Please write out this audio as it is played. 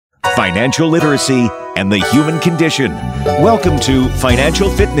financial literacy, and the human condition. Welcome to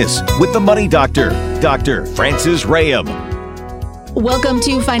Financial Fitness with the Money Doctor, Dr. Frances Rahaim. Welcome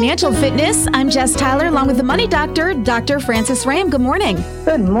to Financial Fitness. I'm Jess Tyler, along with the Money Doctor, Dr. Frances Rahaim. Good morning.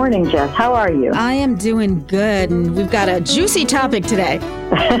 Good morning, Jess. How are you? I am doing good, and we've got a juicy topic today.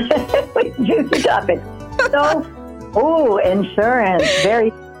 Juicy topic. Insurance.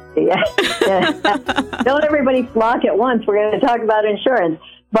 Very Don't everybody flock at once. We're going to talk about insurance.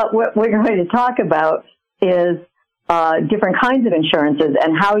 But what we're going to talk about is different kinds of insurances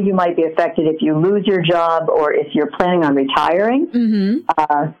and how you might be affected if you lose your job or if you're planning on retiring,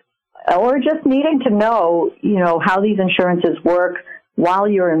 or just needing to know, how these insurances work while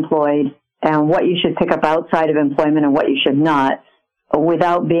you're employed and what you should pick up outside of employment and what you should not,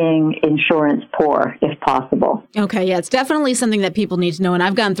 without being insurance poor, if possible. Okay, yeah, it's definitely something that people need to know. And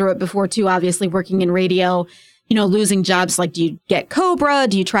I've gone through it before, too, obviously, working in radio, losing jobs. Like, do you get COBRA?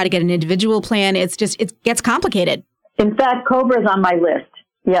 Do you try to get an individual plan? It gets complicated. In fact, COBRA is on my list.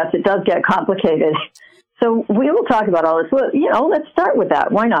 Yes, it does get complicated. So we will talk about all this. Well, let's start with that.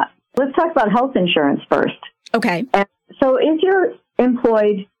 Why not? Let's talk about health insurance first. Okay. And so if you're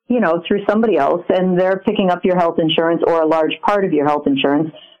employed through somebody else and they're picking up your health insurance or a large part of your health insurance,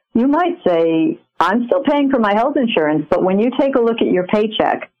 you might say, I'm still paying for my health insurance, but when you take a look at your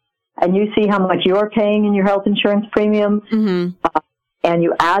paycheck and you see how much you're paying in your health insurance premium, and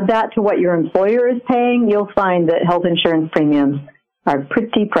you add that to what your employer is paying, you'll find that health insurance premiums are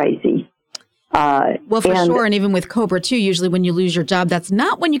pretty pricey. Well, for sure. And even with COBRA, too, usually when you lose your job, that's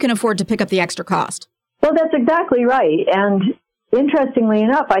not when you can afford to pick up the extra cost. Well, that's exactly right. And interestingly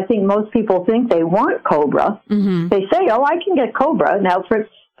enough, I think most people think they want COBRA. They say, I can get COBRA. Now, for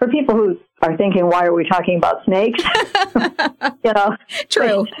people who are thinking, why are we talking about snakes?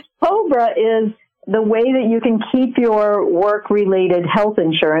 True. COBRA is the way that you can keep your work-related health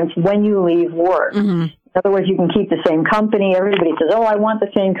insurance when you leave work. In other words, you can keep the same company. Everybody says, I want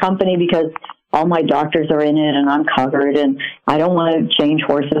the same company because all my doctors are in it and I'm covered and I don't want to change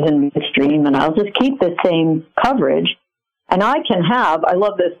horses in midstream and I'll just keep the same coverage. And I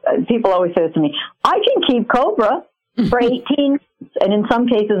love this, people always say this to me, I can keep COBRA for 18 months and in some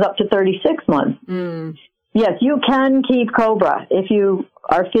cases up to 36 months. Yes, you can keep COBRA if you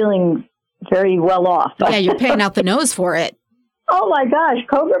are feeling very well off. Yeah, you're paying out the nose for it. Oh my gosh,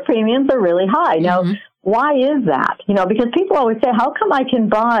 COBRA premiums are really high. Now, why is that? Because people always say, how come I can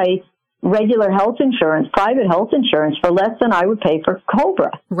buy regular health insurance, private health insurance for less than I would pay for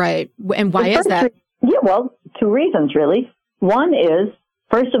COBRA? Right. And why is that? Yeah, well, two reasons really. One is,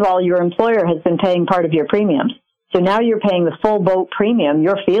 first of all, your employer has been paying part of your premiums. So now you're paying the full boat premium.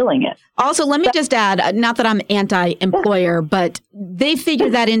 You're feeling it. Also, let me just add, not that I'm anti-employer, but they figure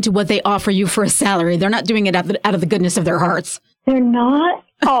that into what they offer you for a salary. They're not doing it out of the goodness of their hearts. They're not?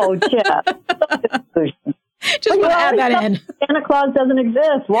 Oh, Jeff. Just want to add that in. Santa Claus doesn't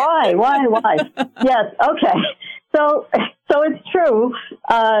exist. Why? Yes. Okay. So it's true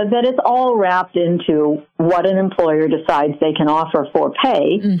that it's all wrapped into what an employer decides they can offer for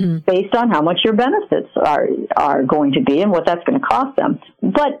pay based on how much your benefits are going to be and what that's going to cost them.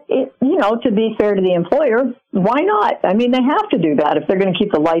 But, to be fair to the employer, why not? I mean, they have to do that if they're going to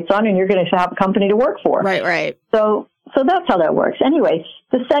keep the lights on and you're going to have a company to work for. Right. So that's how that works. Anyway,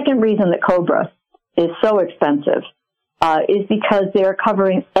 the second reason that COBRA is so expensive is because they're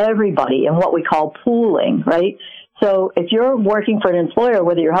covering everybody in what we call pooling, right? So if you're working for an employer,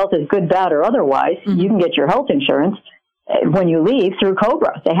 whether your health is good, bad, or otherwise, you can get your health insurance when you leave through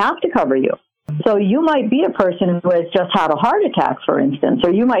COBRA. They have to cover you. So you might be a person who has just had a heart attack, for instance,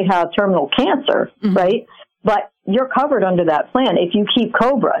 or you might have terminal cancer, right? But you're covered under that plan. If you keep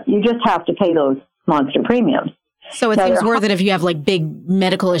COBRA, you just have to pay those monster premiums. So it seems worth it if you have like big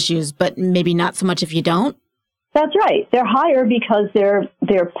medical issues, but maybe not so much if you don't? That's right. They're higher because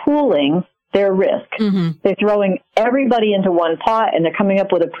they're pooling their risk. They're throwing everybody into one pot and they're coming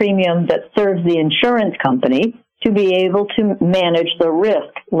up with a premium that serves the insurance company to be able to manage the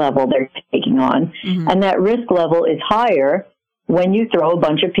risk level they're taking on. And that risk level is higher when you throw a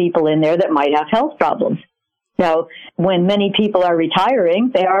bunch of people in there that might have health problems. Now, when many people are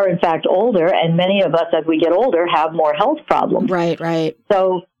retiring, they are in fact older, and many of us as we get older have more health problems. Right.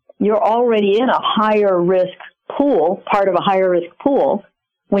 So you're already in a higher risk pool, part of a higher risk pool,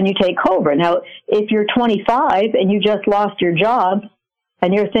 when you take COBRA. Now, if you're 25 and you just lost your job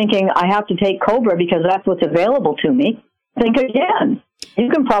and you're thinking, I have to take COBRA because that's what's available to me, think again. You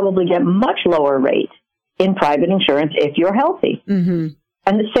can probably get much lower rate in private insurance if you're healthy.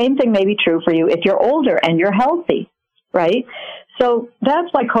 And the same thing may be true for you if you're older and you're healthy, right? So that's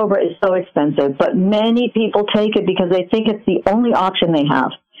why COBRA is so expensive, but many people take it because they think it's the only option they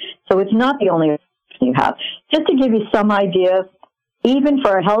have. So it's not the only option you have. Just to give you some idea, even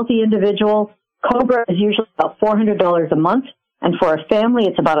for a healthy individual, COBRA is usually about $400 a month, and for a family,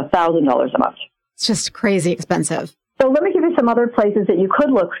 it's about $1,000 a month. It's just crazy expensive. So let me give you some other places that you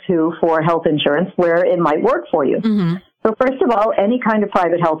could look to for health insurance where it might work for you. Mm-hmm. So first of all, any kind of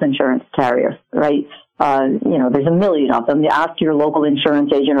private health insurance carrier, right? There's a million of them. You ask your local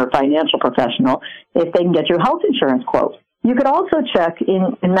insurance agent or financial professional if they can get you a health insurance quote. You could also check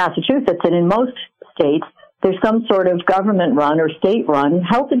in Massachusetts, and in most states, there's some sort of government-run or state-run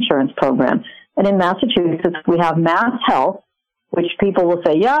health insurance program. And in Massachusetts, we have Mass Health, which people will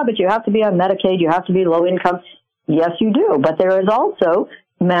say, yeah, but you have to be on Medicaid, you have to be low income. Yes, you do. But there is also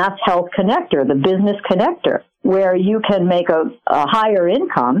Mass Health Connector, the business connector, where you can make a higher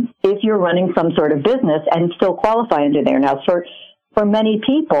income if you're running some sort of business and still qualify under there. Now, for many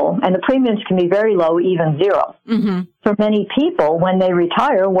people, and the premiums can be very low, even zero. Mm-hmm. For many people, when they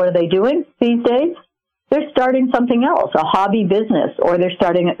retire, what are they doing these days? They're starting something else, a hobby business, or they're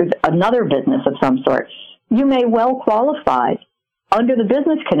starting another business of some sort. You may well qualify under the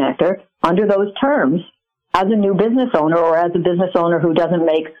business connector, under those terms, as a new business owner or as a business owner who doesn't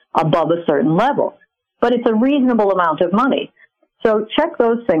make above a certain level. But it's a reasonable amount of money. So check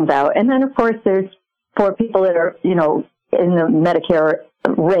those things out. And then, of course, there's for people that are, in the Medicare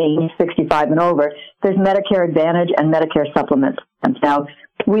range, 65 and over, there's Medicare Advantage and Medicare Supplement. And now,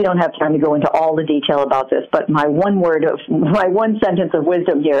 we don't have time to go into all the detail about this, but my one sentence of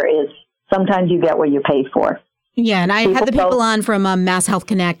wisdom here is sometimes you get what you pay for. Yeah, and I had the people on from Mass Health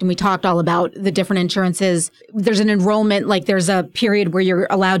Connect, and we talked all about the different insurances. There's an enrollment, like there's a period where you're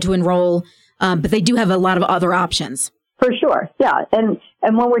allowed to enroll, but they do have a lot of other options. For sure, yeah. And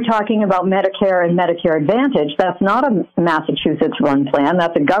when we're talking about Medicare and Medicare Advantage, that's not a Massachusetts-run plan.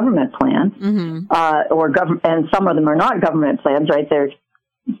 That's a government plan, Mm-hmm. and some of them are not government plans, right?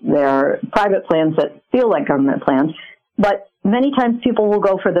 They're private plans that feel like government plans. But many times people will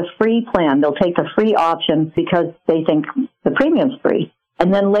go for the free plan. They'll take the free option because they think the premium's free.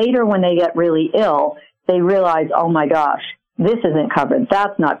 And then later when they get really ill, they realize, oh my gosh, this isn't covered.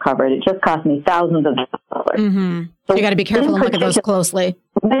 That's not covered. It just cost me thousands of dollars. Mm-hmm. So you got to be careful and look at those closely.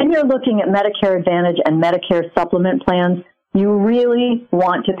 When you're looking at Medicare Advantage and Medicare Supplement plans, you really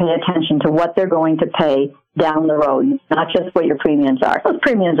want to pay attention to what they're going to pay down the road, not just what your premiums are. Those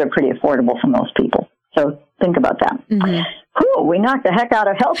premiums are pretty affordable for most people. So think about that. Mm-hmm. Whew, we knocked the heck out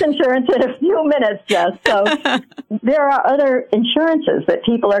of health insurance in a few minutes, Jess. So there are other insurances that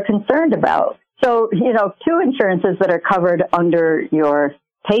people are concerned about. So, two insurances that are covered under your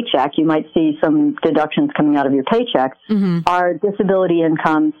paycheck, you might see some deductions coming out of your paycheck, mm-hmm. are disability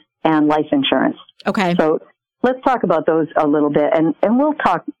income and life insurance. Okay. So let's talk about those a little bit, and we'll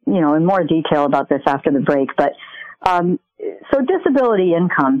talk, in more detail about this after the break. But so disability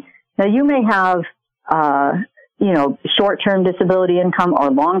income. Now, you may have, short-term disability income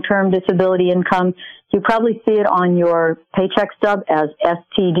or long-term disability income. You probably see it on your paycheck stub as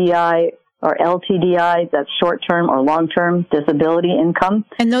STDI or LTDI. That's short-term or long-term disability income.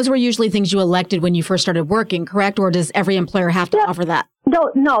 And those were usually things you elected when you first started working, correct? Or does every employer have to offer that?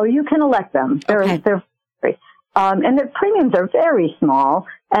 No, you can elect them. They're free. And the premiums are very small,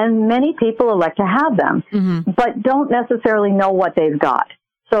 and many people elect to have them, mm-hmm. but don't necessarily know what they've got.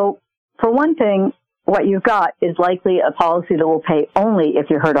 So, for one thing, what you've got is likely a policy that will pay only if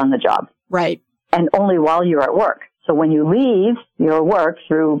you're hurt on the job. Right. And only while you're at work. So when you leave your work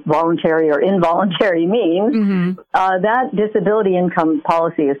through voluntary or involuntary means, mm-hmm. That disability income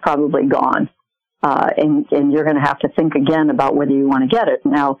policy is probably gone. And you're going to have to think again about whether you want to get it.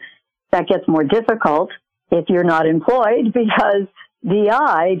 Now, that gets more difficult if you're not employed because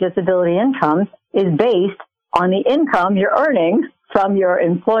DI, disability income, is based on the income you're earning from your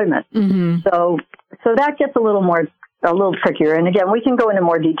employment. Mm-hmm. So that gets a little trickier. And again, we can go into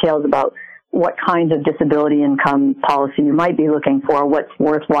more details about what kinds of disability income policy you might be looking for, what's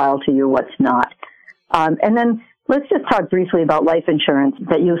worthwhile to you, what's not. And then let's just talk briefly about life insurance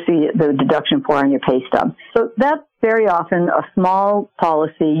that you'll see the deduction for on your pay stub. So that's very often a small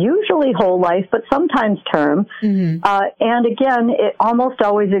policy, usually whole life, but sometimes term. Mm-hmm. And again, it almost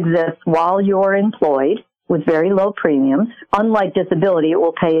always exists while you're employed with very low premiums. Unlike disability, it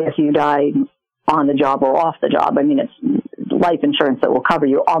will pay if you die on the job or off the job. I mean, it's life insurance that will cover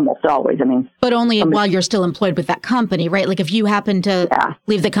you almost always. I mean, but only while you're still employed with that company, right? Like if you happen to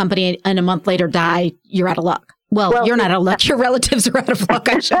leave the company and a month later die, you're out of luck. Well, you're not out of luck. Your relatives are out of luck,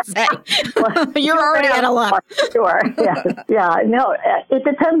 I should say. You're already out of luck. Sure. Yeah. No, it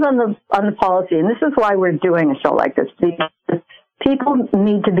depends on the policy, and this is why we're doing a show like this, because people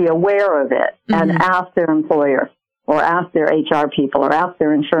need to be aware of it and ask their employer or ask their HR people or ask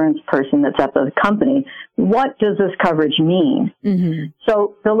their insurance person that's at the company, what does this coverage mean? Mm-hmm.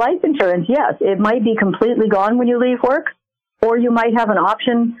 So the life insurance, yes, it might be completely gone when you leave work, or you might have an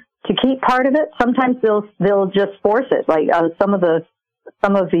option to keep part of it. Sometimes they'll just force it. Like some of the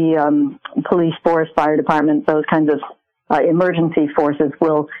police force, fire department, those kinds of emergency forces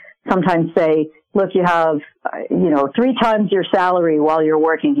will sometimes say, look, you have 3 times your salary while you're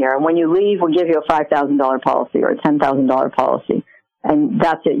working here, and when you leave, we'll give you a $5,000 policy or a $10,000 policy, and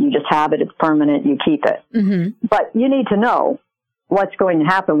that's it. You just have it. It's permanent. You keep it. Mm-hmm. But you need to know what's going to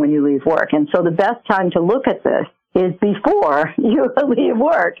happen when you leave work, and so the best time to look at this is before you leave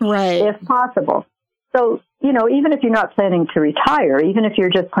work, right, if possible. So, even if you're not planning to retire, even if you're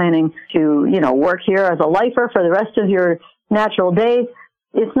just planning to, work here as a lifer for the rest of your natural days,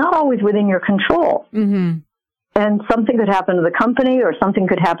 it's not always within your control. Mm-hmm. And something could happen to the company, or something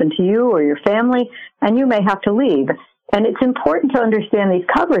could happen to you or your family, and you may have to leave. And it's important to understand these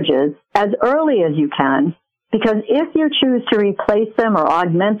coverages as early as you can, because if you choose to replace them or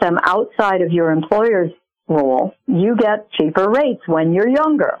augment them outside of your employer's role, you get cheaper rates when you're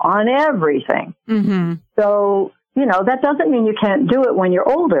younger on everything. Mm-hmm. So, that doesn't mean you can't do it when you're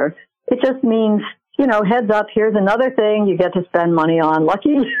older. It just means, heads up, here's another thing you get to spend money on. Lucky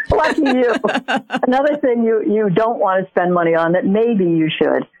you. Another thing you don't want to spend money on that maybe you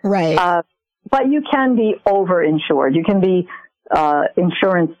should. Right. But you can be overinsured. You can be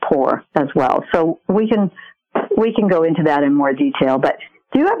insurance poor as well. So we can go into that in more detail. But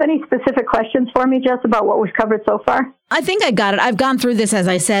do you have any specific questions for me, Jess, about what we've covered so far? I think I got it. I've gone through this, as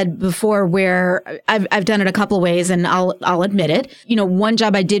I said before, where I've done it a couple of ways, and I'll admit it. One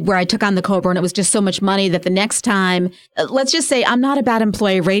job I did where I took on the COBRA, and it was just so much money that the next time, let's just say I'm not a bad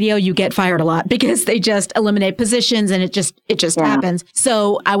employee. Radio, you get fired a lot because they just eliminate positions, and it just happens.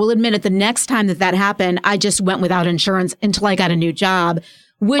 So I will admit it. The next time that happened, I just went without insurance until I got a new job,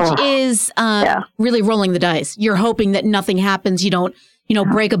 which is really rolling the dice. You're hoping that nothing happens. You don't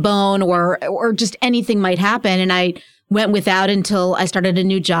break a bone or just anything might happen. And I went without until I started a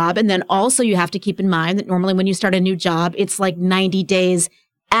new job. And then also you have to keep in mind that normally when you start a new job, it's like 90 days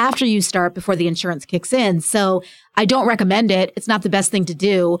after you start before the insurance kicks in. So I don't recommend it. It's not the best thing to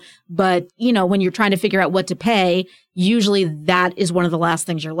do. But, when you're trying to figure out what to pay, usually that is one of the last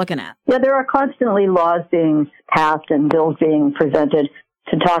things you're looking at. Yeah, there are constantly laws being passed and bills being presented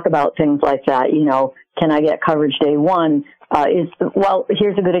to talk about things like that. Can I get coverage day one?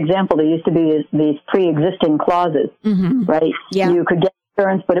 Here's a good example. There used to be these pre-existing clauses, mm-hmm. right? Yeah. You could get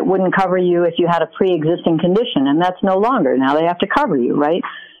insurance, but it wouldn't cover you if you had a pre-existing condition, and that's no longer. Now they have to cover you, right?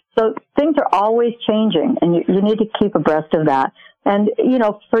 So things are always changing, and you need to keep abreast of that. And,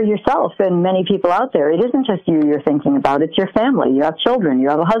 for yourself and many people out there, it isn't just you you're thinking about. It's your family. You have children. You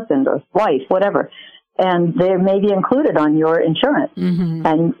have a husband or wife, whatever. And they may be included on your insurance. Mm-hmm.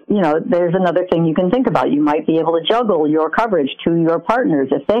 And, there's another thing you can think about. You might be able to juggle your coverage to your partners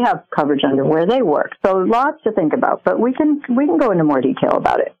if they have coverage under where they work. So lots to think about, but we can go into more detail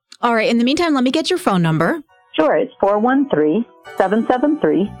about it. All right. In the meantime, let me get your phone number. Sure. It's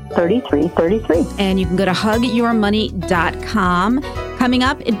 413-773-3333. And you can go to hugyourmoney.com. Coming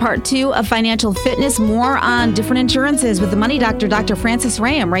up in part 2 of Financial Fitness, more on different insurances with the Money Doctor, Dr. Frances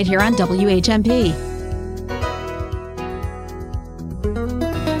Rahaim, right here on WHMP.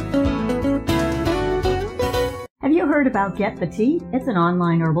 Have you heard about Get the Tea? It's an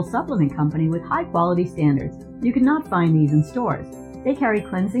online herbal supplement company with high-quality standards. You cannot find these in stores. They carry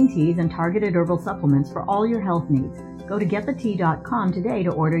cleansing teas and targeted herbal supplements for all your health needs. Go to getthetea.com today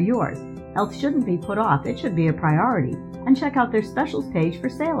to order yours. Health shouldn't be put off. It should be a priority. And check out their specials page for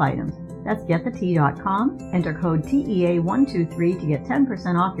sale items. That's getthetea.com. Enter code TEA123 to get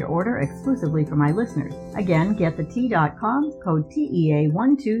 10% off your order exclusively for my listeners. Again, getthetea.com, code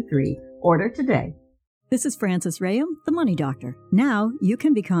TEA123. Order today. This is Frances Rahaim, the Money Doctor. Now you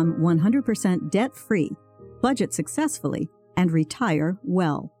can become 100% debt-free, budget successfully, and retire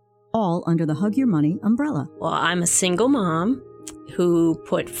well, all under the Hug Your Money umbrella. Well, I'm a single mom who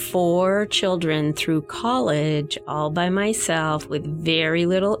put 4 children through college all by myself with very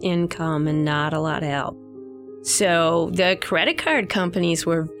little income and not a lot of help. So the credit card companies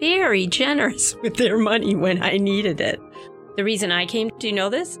were very generous with their money when I needed it. The reason I came to know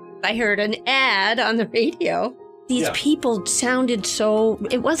this, I heard an ad on the radio. These people sounded so,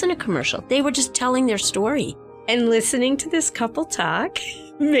 it wasn't a commercial. They were just telling their story. And listening to this couple talk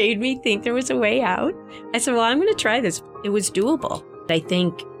made me think there was a way out. I said, well, I'm going to try this. It was doable. I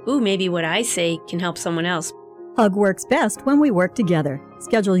think, maybe what I say can help someone else. Hug works best when we work together.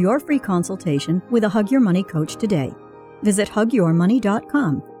 Schedule your free consultation with a Hug Your Money coach today. Visit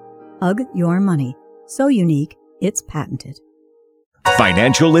hugyourmoney.com. Hug Your Money. So unique, It's patented.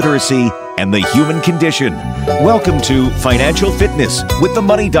 Financial literacy and the human condition. Welcome to Financial Fitness with the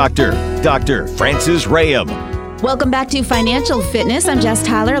Money Doctor, Dr. Frances Rahaim. Welcome back to Financial Fitness. I'm Jess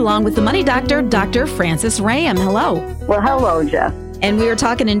Tyler, along with the Money Doctor, Dr. Frances Rahaim. Hello. Well, hello, Jess. And we were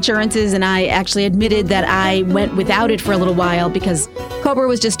talking insurances, and I actually admitted that I went without it for a little while because COBRA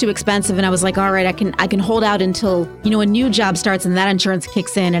was just too expensive. And I was like, all right, I can hold out until, a new job starts and that insurance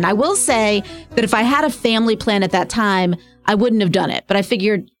kicks in. And I will say that if I had a family plan at that time, I wouldn't have done it. But I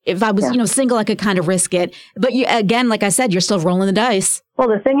figured if I was, single, I could kind of risk it. But again, like I said, you're still rolling the dice. Well,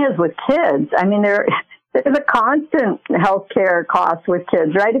 the thing is with kids, there's a constant healthcare cost with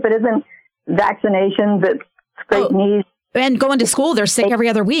kids, right? If it isn't vaccinations, it's scraped knees. And going to school, they're sick every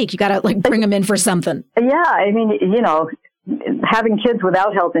other week. You got to bring them in for something. Yeah. Having kids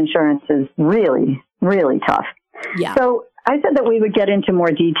without health insurance is really, really tough. Yeah. So I said that we would get into more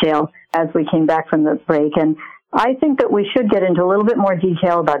detail as we came back from the break. And I think that we should get into a little bit more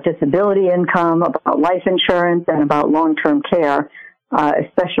detail about disability income, about life insurance, and about long-term care,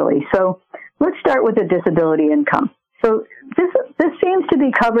 especially. So let's start with the disability income. So this seems to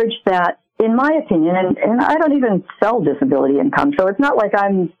be coverage that, in my opinion, and I don't even sell disability income, so it's not like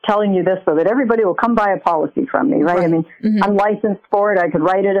I'm telling you this so that everybody will come buy a policy from me, right? I'm licensed for it. I could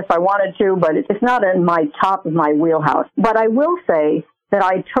write it if I wanted to, but it's not in my top of my wheelhouse. But I will say that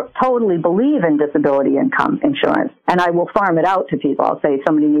I totally believe in disability income insurance, and I will farm it out to people. I'll say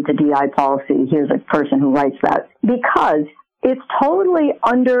somebody needs a DI policy. Here's a person who writes that, because it's totally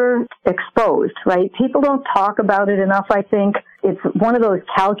underexposed, right? People don't talk about it enough, I think. It's one of those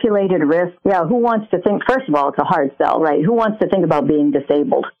calculated risks. Yeah, who wants to think? First of all, it's a hard sell, right? Who wants to think about being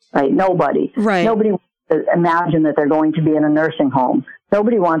disabled, right? Nobody. Right. Nobody wants to imagine that they're going to be in a nursing home.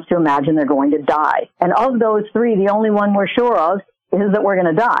 Nobody wants to imagine they're going to die. And of those three, the only one we're sure of is that we're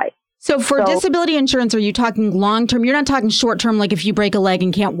going to die. So for disability insurance, are you talking long-term? You're not talking short-term, like if you break a leg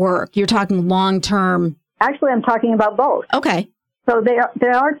and can't work. You're talking long-term. Actually, I'm talking about both. Okay. So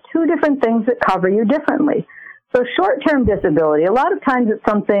there are two different things that cover you differently. So short-term disability, a lot of times it's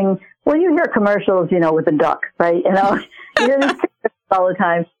something, you hear commercials, with a duck, right? You hear these commercials all the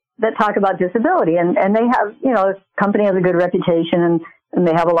time that talk about disability, and they have, the company has a good reputation, and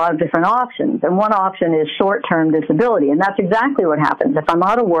they have a lot of different options. And one option is short-term disability, and that's exactly what happens. If I'm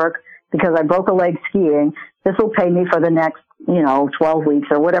out of work because I broke a leg skiing, this will pay me for the next 12 weeks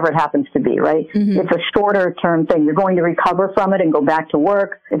or whatever it happens to be, right? Mm-hmm. It's a shorter term thing. You're going to recover from it and go back to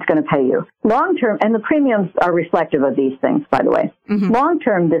work. It's going to pay you. Long term, and the premiums are reflective of these things, by the way. Mm-hmm. Long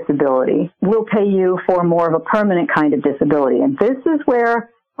term disability will pay you for more of a permanent kind of disability. And this is where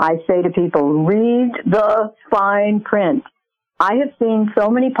I say to people, read the fine print. I have seen so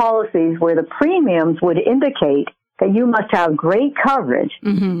many policies where the premiums would indicate that you must have great coverage.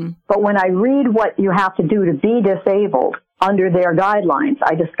 Mm-hmm. But when I read what you have to do to be disabled under their guidelines,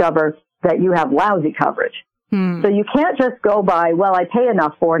 I discover that you have lousy coverage. So you can't just go by, I pay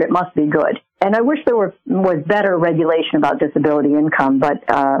enough for it, it must be good. And I wish there was better regulation about disability income, but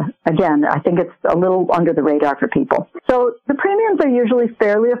again, I think it's a little under the radar for people. So the premiums are usually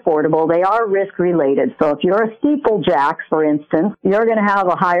fairly affordable. They are risk-related. So if you're a steeplejack, for instance, you're going to have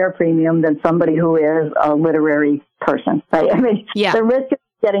a higher premium than somebody who is a literary person, right? The risk of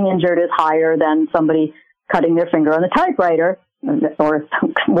getting injured is higher than somebody cutting their finger on the typewriter or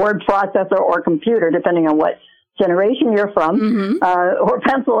word processor or computer, depending on what generation you're from, or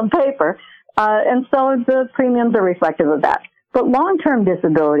pencil and paper. And so the premiums are reflective of that. But long-term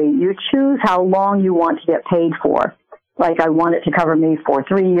disability, you choose how long you want to get paid for. Like, I want it to cover me for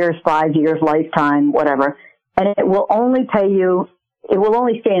 3 years, 5 years, lifetime, whatever. And it will only pay you, it will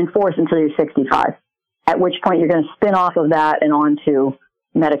only stay in force until you're 65, at which point you're going to spin off of that and on to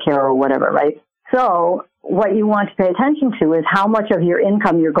Medicare or whatever, right? So what you want to pay attention to is how much of your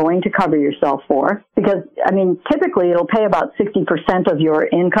income you're going to cover yourself for. Because, typically it'll pay about 60% of your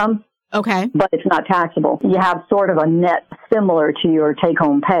income. Okay. But it's not taxable. You have sort of a net similar to your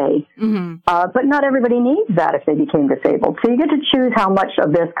take-home pay. Mm-hmm. But not everybody needs that if they became disabled. So you get to choose how much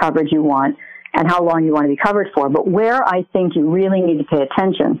of this coverage you want and how long you want to be covered for. But where I think you really need to pay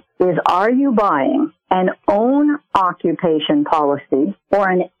attention is, are you buying an own occupation policy or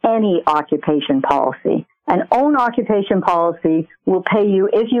an any occupation policy? An own occupation policy will pay you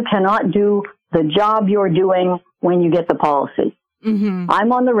if you cannot do the job you're doing when you get the policy. Mm-hmm.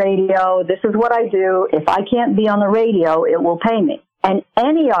 I'm on the radio. This is what I do. If I can't be on the radio, it will pay me. And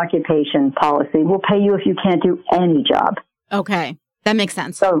any occupation policy will pay you if you can't do any job. Okay. That makes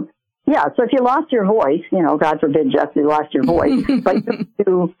sense. So if you lost your voice, God forbid, Jess, you lost your voice, but you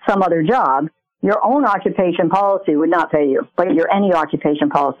do some other job, Your own occupation policy would not pay you, but your any occupation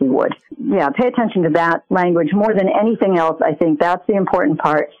policy would. Yeah, pay attention to that language more than anything else. I think that's the important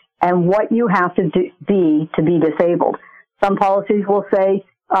part, and what you have to be disabled. Some policies will say,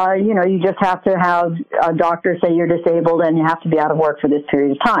 you just have to have a doctor say you're disabled and you have to be out of work for this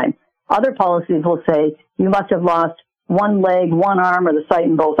period of time. Other policies will say you must have lost one leg, one arm, or the sight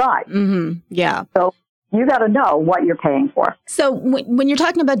in both eyes. Mm-hmm. Yeah. So you got to know what you're paying for. So when you're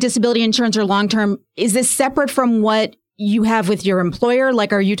talking about disability insurance or long-term, is this separate from what you have with your employer?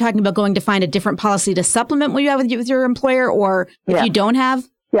 Like, are you talking about going to find a different policy to supplement what you have with your employer, or if you don't have?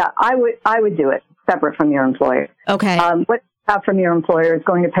 Yeah, I would do it separate from your employer. Okay. What you have from your employer is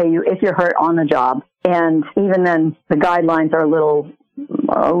going to pay you if you're hurt on the job. And even then, the guidelines are a little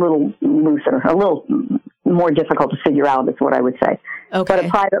looser, a little more difficult to figure out, is what I would say. Okay. But a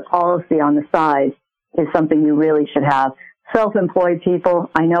private policy on the side is something you really should have. Self-employed people,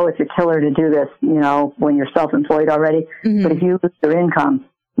 I know it's a killer to do this, when you're self-employed already, mm-hmm. but if you lose your income,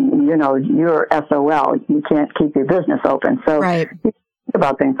 you're SOL. You can't keep your business open. So right. think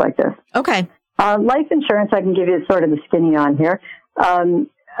about things like this. Okay. Life insurance, I can give you sort of the skinny on here.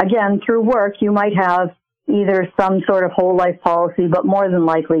 Again, through work, you might have either some sort of whole life policy, but more than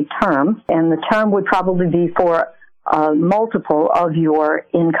likely term. And the term would probably be for a multiple of your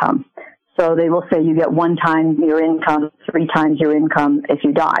income. So they will say you get 1 time your income, 3 times your income if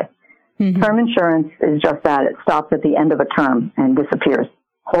you die. Mm-hmm. Term insurance is just that. It stops at the end of a term and disappears.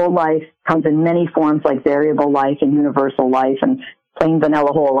 Whole life comes in many forms, like variable life and universal life and plain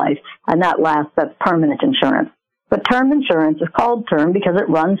vanilla whole life. And that's permanent insurance. But term insurance is called term because it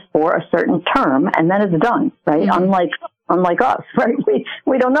runs for a certain term and then it's done, right? Mm-hmm. Unlike us, right?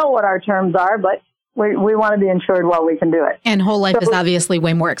 We don't know what our terms are, but we want to be insured while we can do it. And whole life is obviously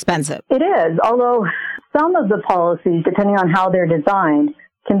way more expensive. It is, although some of the policies, depending on how they're designed,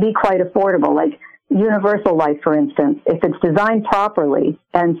 can be quite affordable. Like universal life, for instance, if it's designed properly,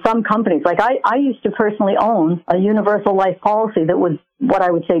 and some companies, like I used to personally own a universal life policy that was what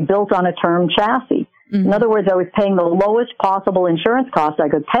I would say built on a term chassis. Mm-hmm. In other words, I was paying the lowest possible insurance cost I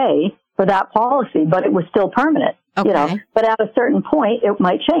could pay for that policy, but it was still permanent. Okay. But at a certain point, it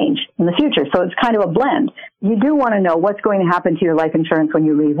might change in the future. So it's kind of a blend. You do want to know what's going to happen to your life insurance when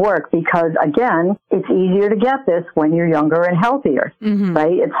you leave work because, again, it's easier to get this when you're younger and healthier, mm-hmm.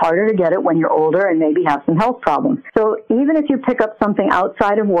 right? It's harder to get it when you're older and maybe have some health problems. So even if you pick up something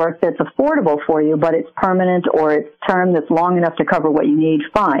outside of work that's affordable for you, but it's permanent or it's term that's long enough to cover what you need,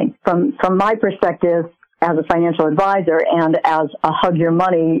 fine. From my perspective, as a financial advisor and as a Hug Your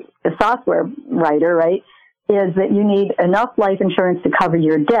Money software writer, right, is that you need enough life insurance to cover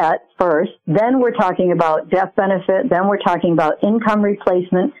your debt first. Then we're talking about death benefit. Then we're talking about income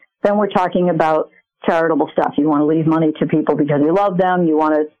replacement. Then we're talking about charitable stuff. You want to leave money to people because you love them. You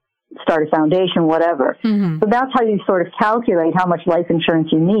want to start a foundation, whatever. Mm-hmm. So that's how you sort of calculate how much life insurance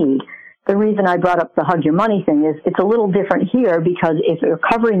you need. The reason I brought up the Hug Your Money thing is it's a little different here because if you're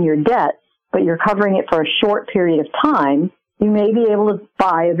covering your debt, but you're covering it for a short period of time, you may be able to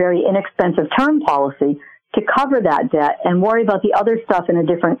buy a very inexpensive term policy to cover that debt and worry about the other stuff in a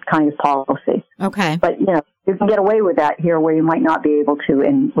different kind of policy. Okay. But, you can get away with that here where you might not be able to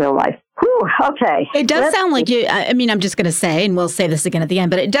in real life. Whew, okay. It does sound like I'm just going to say, and we'll say this again at the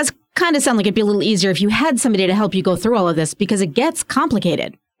end, but it does kind of sound like it'd be a little easier if you had somebody to help you go through all of this because it gets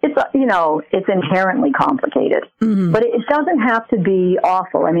complicated. It's, it's inherently complicated, mm-hmm. but it doesn't have to be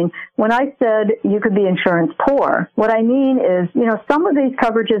awful. I mean, when I said you could be insurance poor, what I mean is, some of these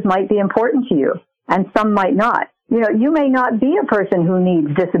coverages might be important to you and some might not. You may not be a person who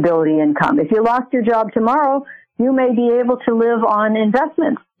needs disability income. If you lost your job tomorrow, you may be able to live on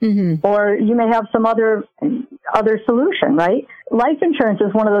investments, mm-hmm. or you may have some other solution, right? Life insurance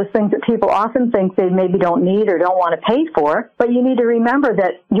is one of those things that people often think they maybe don't need or don't want to pay for, but you need to remember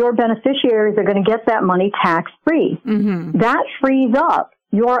that your beneficiaries are going to get that money tax-free. Mm-hmm. That frees up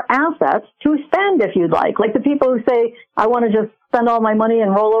your assets to spend if you'd like. Like the people who say, I want to just spend all my money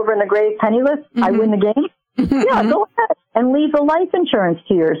and roll over in the grave penniless, mm-hmm. I win the game. Yeah, go ahead and leave the life insurance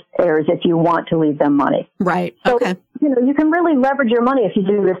to your heirs if you want to leave them money. Right. So, okay. You can really leverage your money if you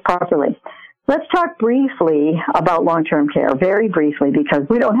do this properly. Let's talk briefly about long-term care, very briefly, because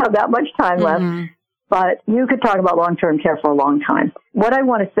we don't have that much time mm-hmm. left. But you could talk about long-term care for a long time. What I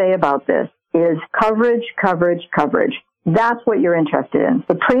want to say about this is coverage, coverage, coverage. That's what you're interested in.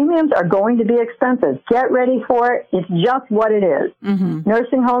 The premiums are going to be expensive. Get ready for it. It's just what it is. Mm-hmm.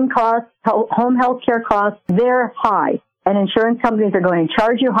 Nursing home costs, home health care costs, they're high. And insurance companies are going to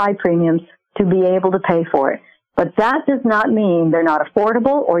charge you high premiums to be able to pay for it. But that does not mean they're not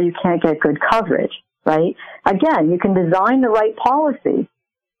affordable or you can't get good coverage, right? Again, you can design the right policy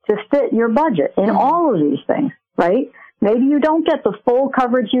to fit your budget in all of these things, right? Maybe you don't get the full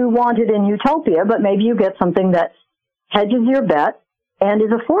coverage you wanted in Utopia, but maybe you get something that hedges your bet and is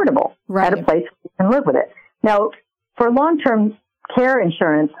affordable at a place where you can live with it. Now, for long-term care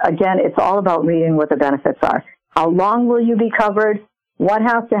insurance, again, it's all about reading what the benefits are. How long will you be covered? What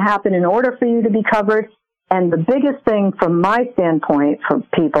has to happen in order for you to be covered? And the biggest thing from my standpoint for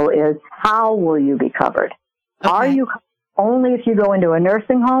people is, how will you be covered? Okay. Are you only if you go into a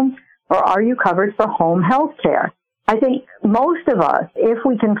nursing home, or are you covered for home health care? I think most of us, if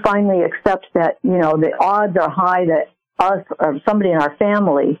we can finally accept that, the odds are high that us or somebody in our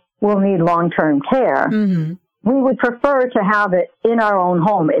family will need long-term care, we would prefer to have it in our own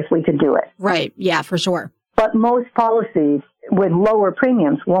home if we could do it. Right. Yeah, for sure. But most policies with lower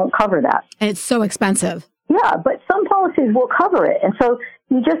premiums won't cover that. And it's so expensive. Yeah, but some policies will cover it. And so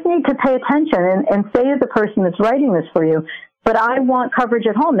you just need to pay attention and say to the person that's writing this for you, but I want coverage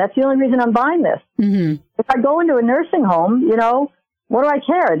at home. That's the only reason I'm buying this. If I go into a nursing home, what do I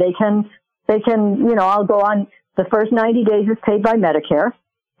care? They can, I'll go on, the first 90 days is paid by Medicare.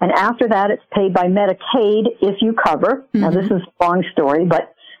 And after that, it's paid by Medicaid if you cover. Now, this is a long story,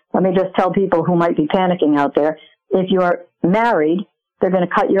 but let me just tell people who might be panicking out there. If you're married, they're going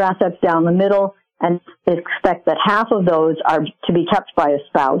to cut your assets down the middle and expect that half of those are to be kept by a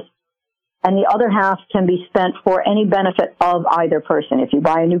spouse, and the other half can be spent for any benefit of either person. If you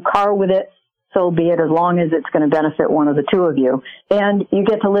buy a new car with it, so be it, as long as it's going to benefit one of the two of you. And you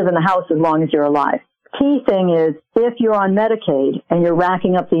get to live in the house as long as you're alive. Key thing is, if you're on Medicaid and you're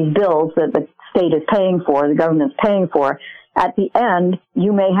racking up these bills that the state is paying for, the government's paying for, at the end,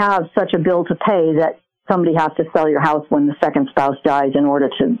 you may have such a bill to pay that somebody has to sell your house when the second spouse dies in order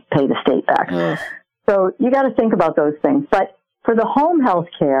to pay the state back. So you got to think about those things. But for the home health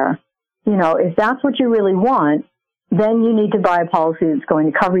care, if that's what you really want, then you need to buy a policy that's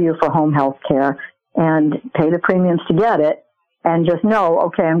going to cover you for home health care and pay the premiums to get it, and just know,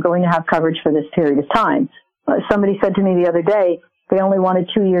 okay, I'm going to have coverage for this period of time. Somebody said to me the other day, they only wanted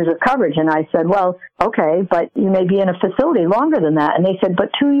 2 years of coverage. And I said, well, okay, but you may be in a facility longer than that. And they said,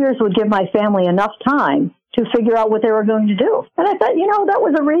 but 2 years would give my family enough time to figure out what they were going to do. And I thought, that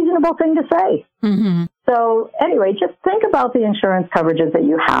was a reasonable thing to say. So anyway, just think about the insurance coverages that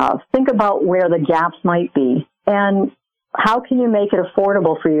you have. Think about where the gaps might be. And how can you make it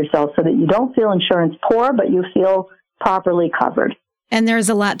affordable for yourself so that you don't feel insurance poor, but you feel properly covered? And there's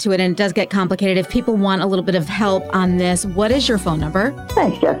a lot to it, and it does get complicated. If people want a little bit of help on this, what is your phone number?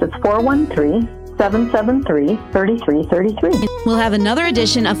 Thanks, Jess. It's 413-773-3333. We'll have another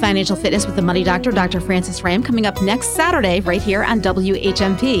edition of Financial Fitness with the Money Doctor, Dr. Frances Rahaim, coming up next Saturday right here on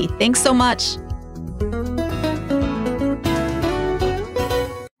WHMP. Thanks so much.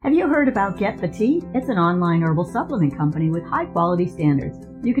 Have you heard about Get the Tea? It's an online herbal supplement company with high-quality standards.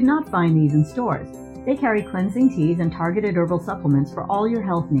 You cannot find these in stores. They carry cleansing teas and targeted herbal supplements for all your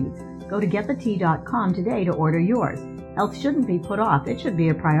health needs. Go to getthetea.com today to order yours. Health shouldn't be put off. It should be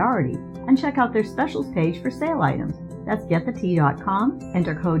a priority. And check out their specials page for sale items. That's getthetea.com.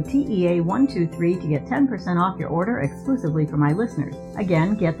 Enter code TEA123 to get 10% off your order exclusively for my listeners.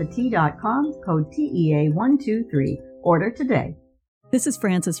 Again, getthetea.com, code TEA123. Order today. This is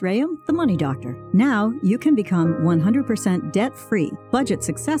Frances Rahaim, the Money Doctor. Now you can become 100% debt-free, budget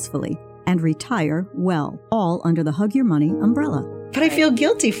successfully, and retire well, all under the Hug Your Money umbrella. But I feel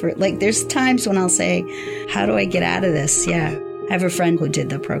guilty for it. Like, there's times when I'll say, how do I get out of this? Yeah. I have a friend who did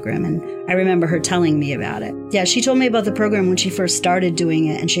the program, and I remember her telling me about it. Yeah, she told me about the program when she first started doing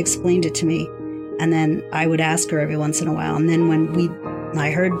it, and she explained it to me. And then I would ask her every once in a while. And then when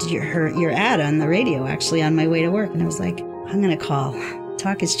I heard your ad on the radio, actually, on my way to work, and I was like, I'm going to call.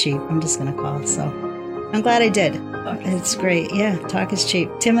 Talk is cheap. I'm just going to call. So I'm glad I did. It's great. Yeah, talk is cheap.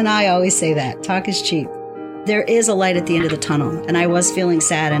 Tim and I always say that. Talk is cheap. There is a light at the end of the tunnel, and I was feeling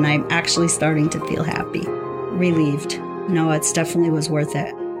sad, and I'm actually starting to feel happy, relieved. No, it definitely was worth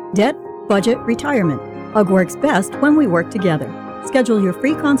it. Debt, budget, retirement. Hug works best when we work together. Schedule your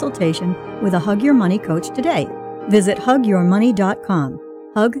free consultation with a Hug Your Money coach today. Visit hugyourmoney.com.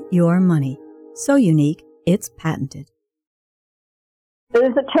 Hug Your Money. So unique, it's patented.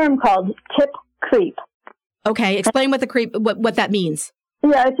 There's a term called tip creep. Okay, explain what that means.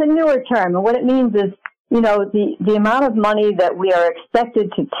 Yeah, it's a newer term, and what it means is, the amount of money that we are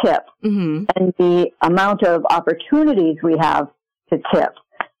expected to tip and the amount of opportunities we have to tip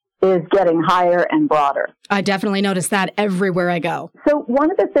is getting higher and broader. I definitely notice that everywhere I go. So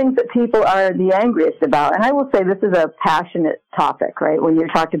one of the things that people are the angriest about, and I will say this is a passionate topic, right, when you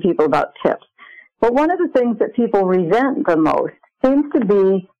talk to people about tips, but one of the things that people resent the most seems to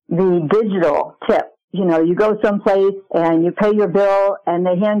be the digital tip. you go someplace and you pay your bill and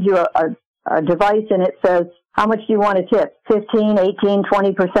they hand you a device and it says, how much do you want to tip? 15, 18,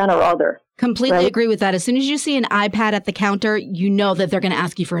 20% or other. Completely agree with that. As soon as you see an iPad at the counter, you know that they're going to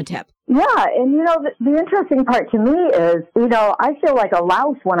ask you for a tip. Yeah. And, the interesting part to me is, I feel like a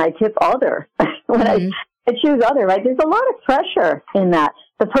louse when I tip other, when I choose other, right? There's a lot of pressure in that.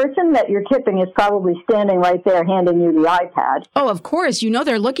 The person that you're tipping is probably standing right there handing you the iPad. Oh, of course.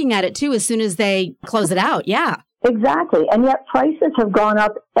 They're looking at it, too, as soon as they close it out. Yeah. Exactly. And yet prices have gone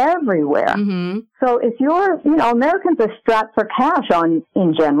up everywhere. Mm-hmm. So if you're, Americans are strapped for cash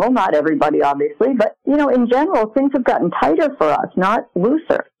in general, not everybody obviously, but, in general, things have gotten tighter for us, not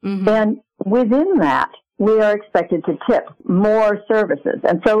looser. Mm-hmm. And within that, we are expected to tip more services.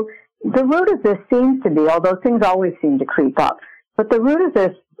 And so the root of this seems to be, although things always seem to creep up, but the root of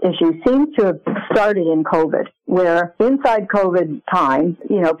this issue seems to have started in COVID, where inside COVID times,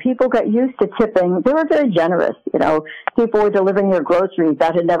 people got used to tipping. They were very generous. People were delivering their groceries.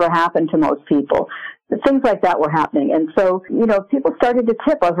 That had never happened to most people. Things like that were happening. And so, people started to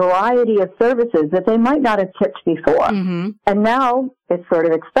tip a variety of services that they might not have tipped before. Mm-hmm. And now it's sort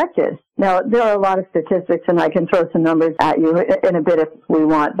of expected. Now, there are a lot of statistics, and I can throw some numbers at you in a bit if we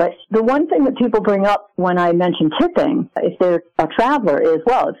want. But the one thing that people bring up when I mention tipping, if they're a traveler, is,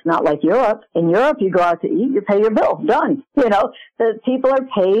 well, it's not like Europe. In Europe, you go out to eat, you pay your bill. Done. The people are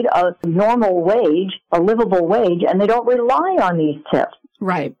paid a normal wage, a livable wage, and they don't rely on these tips.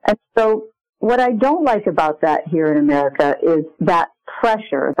 Right. And so what I don't like about that here in America is that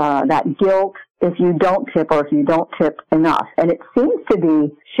pressure, that guilt if you don't tip or if you don't tip enough. And it seems to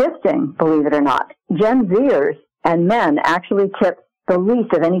be shifting, believe it or not. Gen Zers and men actually tip the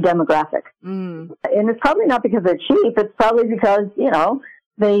least of any demographic. Mm. And it's probably not because they're cheap. It's probably because,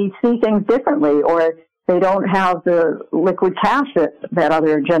 they see things differently, or they don't have the liquid cash that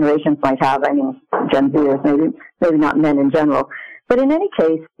other generations might have. I mean, Gen Zers, maybe not men in general. But in any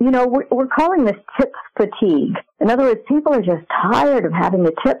case, we're calling this tip fatigue. In other words, people are just tired of having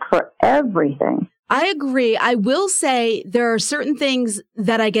to tip for everything. I agree. I will say there are certain things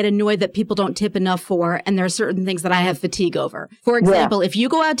that I get annoyed that people don't tip enough for, and there are certain things that I have fatigue over. For example, if you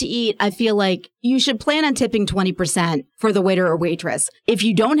go out to eat, I feel like you should plan on tipping 20% for the waiter or waitress. If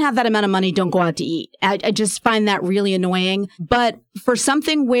you don't have that amount of money, don't go out to eat. I just find that really annoying. But for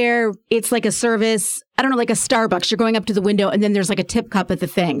something where it's like a service, I don't know, like a Starbucks, you're going up to the window and then there's like a tip cup at the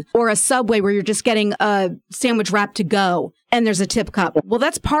thing, or a Subway where you're just getting a sandwich wrap to go and there's a tip cup. Well,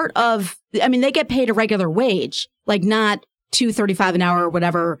 that's part of, they get paid a regular wage, like not $2.35 an hour or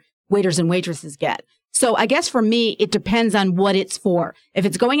whatever waiters and waitresses get. So I guess for me, it depends on what it's for. If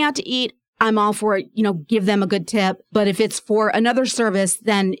it's going out to eat, I'm all for it, give them a good tip. But if it's for another service,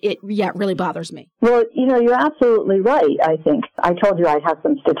 then it really bothers me. Well, you're absolutely right, I think. I told you I have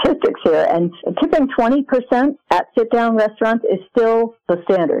some statistics here. And tipping 20% at sit-down restaurants is still the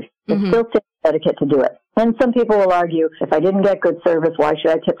standard. It's still etiquette to do it. And some people will argue, if I didn't get good service, why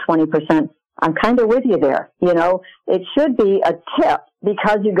should I tip 20%? I'm kind of with you there. It should be a tip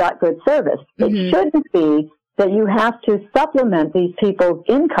because you got good service. It shouldn't be that you have to supplement these people's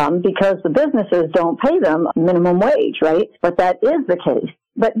income because the businesses don't pay them minimum wage, right? But that is the case.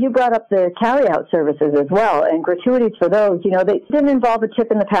 But you brought up the carry-out services as well, and gratuities for those, they didn't involve a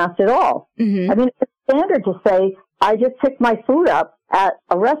tip in the past at all. It's standard to say, I just picked my food up at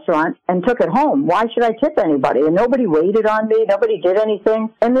a restaurant and took it home. Why should I tip anybody? And nobody waited on me. Nobody did anything.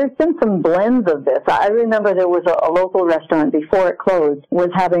 And there's been some blends of this. I remember there was a local restaurant before it closed was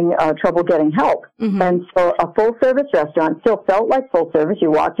having trouble getting help. And so a full-service restaurant still felt like full service. You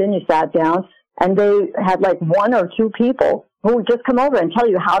walked in, you sat down, and they had like one or two people who would just come over and tell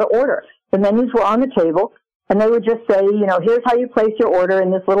you how to order. The menus were on the table, and they would just say, here's how you place your order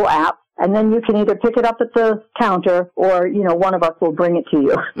in this little app. And then you can either pick it up at the counter or, one of us will bring it to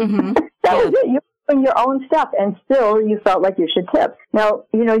you. That was it. You were doing your own stuff, and still you felt like you should tip. Now,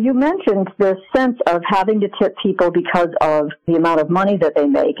 you mentioned the sense of having to tip people because of the amount of money that they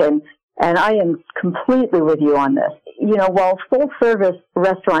make. And I am completely with you on this. While full-service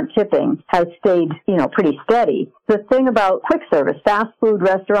restaurant tipping has stayed, pretty steady, the thing about quick service, fast food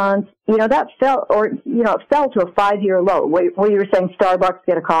restaurants, that fell, it fell to a 5-year low, where you were saying Starbucks,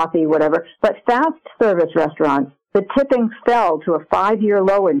 get a coffee, whatever. But fast service restaurants, the tipping fell to a 5-year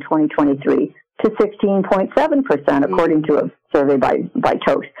low in 2023 to 16.7%, according to a survey by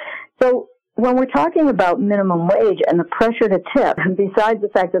Toast. So when we're talking about minimum wage and the pressure to tip, besides the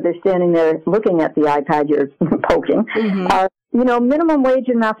fact that they're standing there looking at the iPad you're poking, minimum wage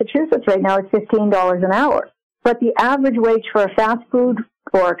in Massachusetts right now is $15 an hour. But the average wage for a fast food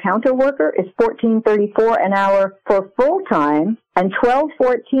for a counter worker is $14.34 an hour for full-time and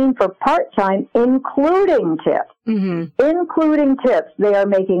 $12.14 for part-time, including tips. Including tips, they are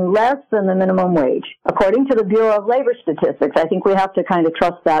making less than the minimum wage. According to the Bureau of Labor Statistics, I think we have to kind of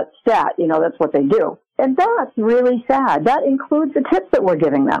trust that stat. That's what they do. And that's really sad. That includes the tips that we're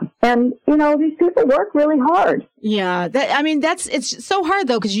giving them. And, these people work really hard. Yeah. It's so hard,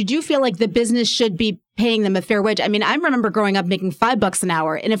 though, because you do feel like the business should be paying them a fair wage. I remember growing up making $5 an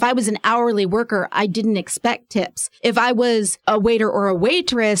hour. And if I was an hourly worker, I didn't expect tips. If I was a waiter or a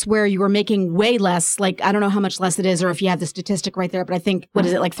waitress where you were making way less, like, I don't know how much less it is, or if you have the statistic right there, but I think, what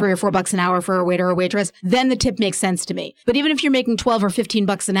is it, like $3 or $4 an hour for a waiter or a waitress, then the tip makes sense to me. But even if you're making $12 or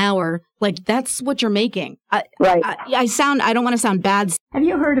 $15 an hour, like, that's what you're making. Right. I don't want to sound bad. Have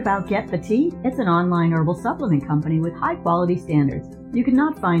you heard about Get the Tea? It's an online herbal supplement company with high quality standards. You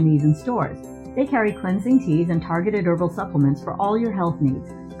cannot find these in stores. They carry cleansing teas and targeted herbal supplements for all your health needs.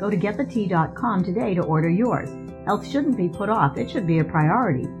 Go to getthetea.com today to order yours. Health shouldn't be put off. It should be a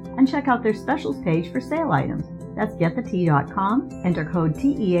priority. And check out their specials page for sale items. That's getthetea.com. Enter code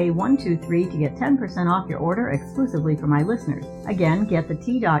TEA123 to get 10% off your order exclusively for my listeners. Again,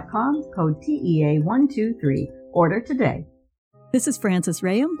 getthetea.com, code TEA123. Order today. This is Frances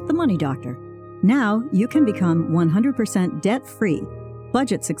Rahaim, the Money Doctor. Now you can become 100% debt-free,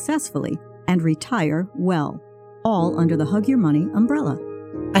 budget successfully, and retire well, all under the Hug Your Money umbrella.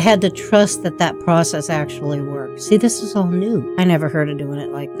 I had to trust that process actually worked. See, this is all new. I never heard of doing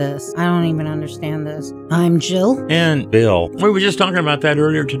it like this. I don't even understand this. I'm Jill. And Bill. We were just talking about that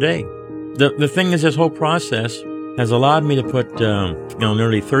earlier today. The thing is, this whole process has allowed me to put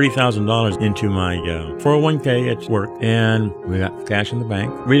nearly $30,000 into my 401k at work, and we got cash in the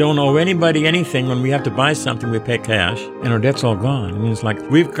bank. We don't owe anybody anything. When we have to buy something, we pay cash, and our debt's all gone. I mean, it's like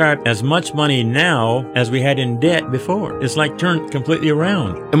we've got as much money now as we had in debt before. It's like turned completely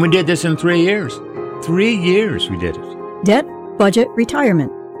around. And we did this in 3 years. 3 years we did it. Debt, budget,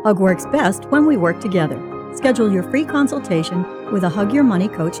 retirement. Hug works best when we work together. Schedule your free consultation with a Hug Your Money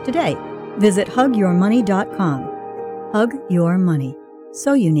coach today. Visit hugyourmoney.com. Hug Your Money.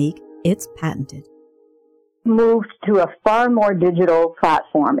 So unique, it's patented. Moved to a far more digital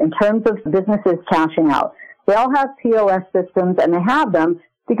platform in terms of businesses cashing out. They all have POS systems, and they have them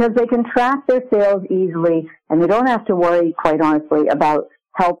because they can track their sales easily, and they don't have to worry, quite honestly, about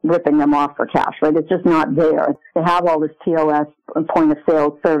help ripping them off for cash, right? It's just not there. They have all this POS, point of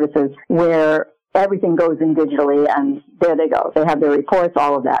sale services, where everything goes in digitally, and there they go. They have their reports,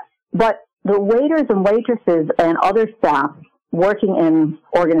 all of that. But the waiters and waitresses and other staff working in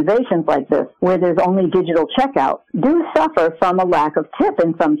organizations like this, where there's only digital checkout, do suffer from a lack of tip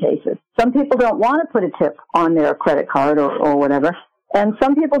in some cases. Some people don't want to put a tip on their credit card or whatever. And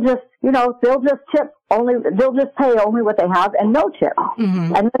some people just, they'll just pay only what they have and no tip.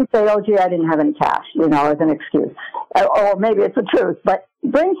 And then say, oh, gee, I didn't have any cash, as an excuse. Or maybe it's the truth. But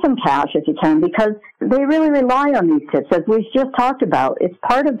bring some cash if you can, because they really rely on these tips. As we've just talked about, it's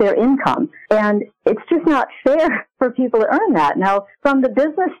part of their income. And it's just not fair for people to earn that. Now, from the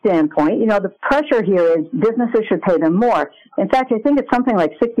business standpoint, the pressure here is businesses should pay them more. In fact, I think it's something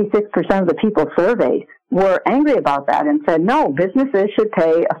like 66% of the people surveyed were angry about that and said, no, businesses should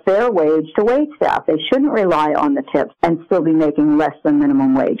pay a fair wage to wait staff. They shouldn't rely on the tips and still be making less than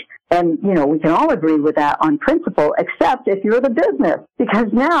minimum wage. And, we can all agree with that on principle, except if you're the business. Because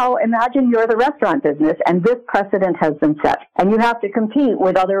now, imagine you're the restaurant business and this precedent has been set. And you have to compete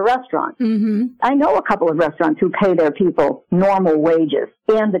with other restaurants. I know a couple of restaurants who pay their people normal wages.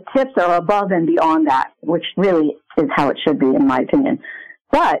 And the tips are above and beyond that, which really is how it should be, in my opinion.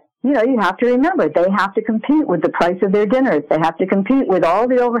 But you have to remember, they have to compete with the price of their dinners. They have to compete with all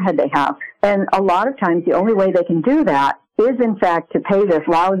the overhead they have. And a lot of times, the only way they can do that is, in fact, to pay this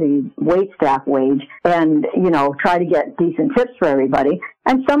lousy wait staff wage and, try to get decent tips for everybody.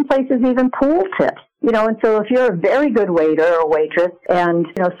 And some places even pool tips. And so if you're a very good waiter or waitress and,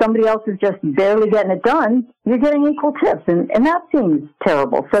 somebody else is just barely getting it done, you're getting equal tips. And that seems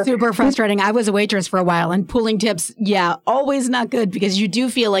terrible. So super frustrating. I was a waitress for a while, and pooling tips, always not good, because you do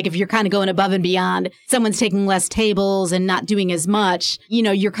feel like if you're kind of going above and beyond, someone's taking less tables and not doing as much,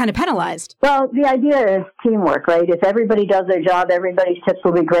 you're kind of penalized. Well, the idea is teamwork, right? If everybody does their job, everybody's tips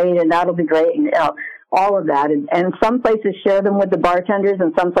will be great, and that'll be great. And, all of that. And some places share them with the bartenders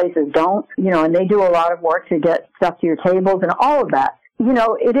and some places don't, and they do a lot of work to get stuff to your tables and all of that.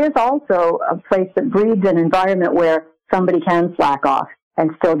 It is also a place that breeds an environment where somebody can slack off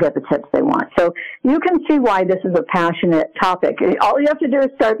and still get the tips they want. So you can see why this is a passionate topic. All you have to do is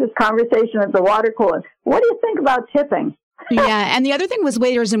start this conversation at the water cooler. What do you think about tipping? Yeah. And the other thing with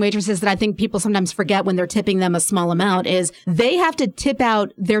waiters and waitresses that I think people sometimes forget when they're tipping them a small amount is they have to tip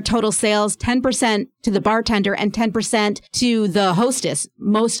out their total sales 10% to the bartender and 10% to the hostess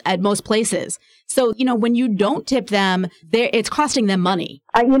at most places. So, when you don't tip them, it's costing them money.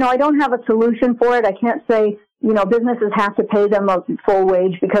 I don't have a solution for it. I can't say, businesses have to pay them a full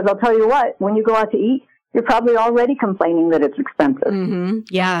wage, because I'll tell you what, when you go out to eat, you're probably already complaining that it's expensive. Mm-hmm.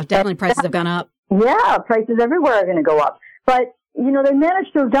 Yeah, definitely prices have gone up. Yeah, prices everywhere are going to go up. But, they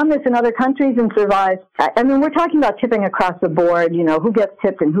managed to have done this in other countries and survived. I mean, we're talking about tipping across the board, who gets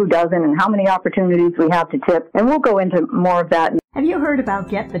tipped and who doesn't and how many opportunities we have to tip. And we'll go into more of that. Have you heard about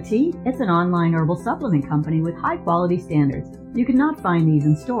Get the Tea? It's an online herbal supplement company with high-quality standards. You cannot find these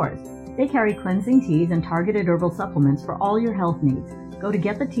in stores. They carry cleansing teas and targeted herbal supplements for all your health needs. Go to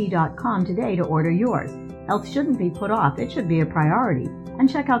getthetea.com today to order yours. Health shouldn't be put off. It should be a priority. And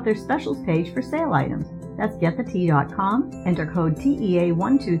check out their specials page for sale items. That's getthetea.com. Enter code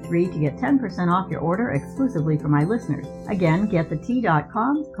TEA123 to get 10% off your order exclusively for my listeners. Again,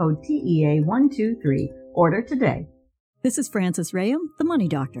 getthetea.com, code TEA123. Order today. This is Frances Rahaim, the Money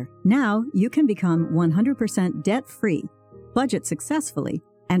Doctor. Now you can become 100% debt-free, budget successfully,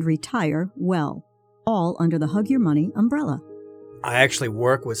 and retire well, all under the Hug Your Money umbrella. I actually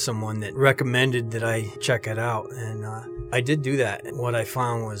work with someone that recommended that I check it out, and I did do that. What I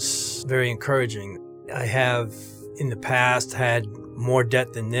found was very encouraging. I have in the past had more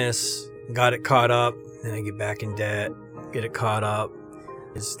debt than this, got it caught up, then I get back in debt, get it caught up.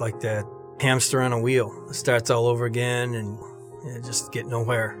 It's like that hamster on a wheel. It starts all over again and just get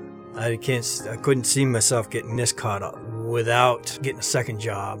nowhere. I couldn't see myself getting this caught up without getting a second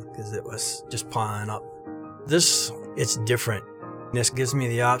job, because it was just piling up. It's different. This gives me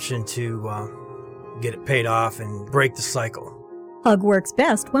the option to get it paid off and break the cycle. Hug works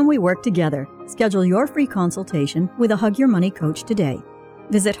best when we work together. Schedule your free consultation with a Hug Your Money coach today.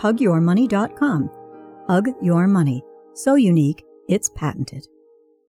 Visit hugyourmoney.com. Hug Your Money. So unique, it's patented.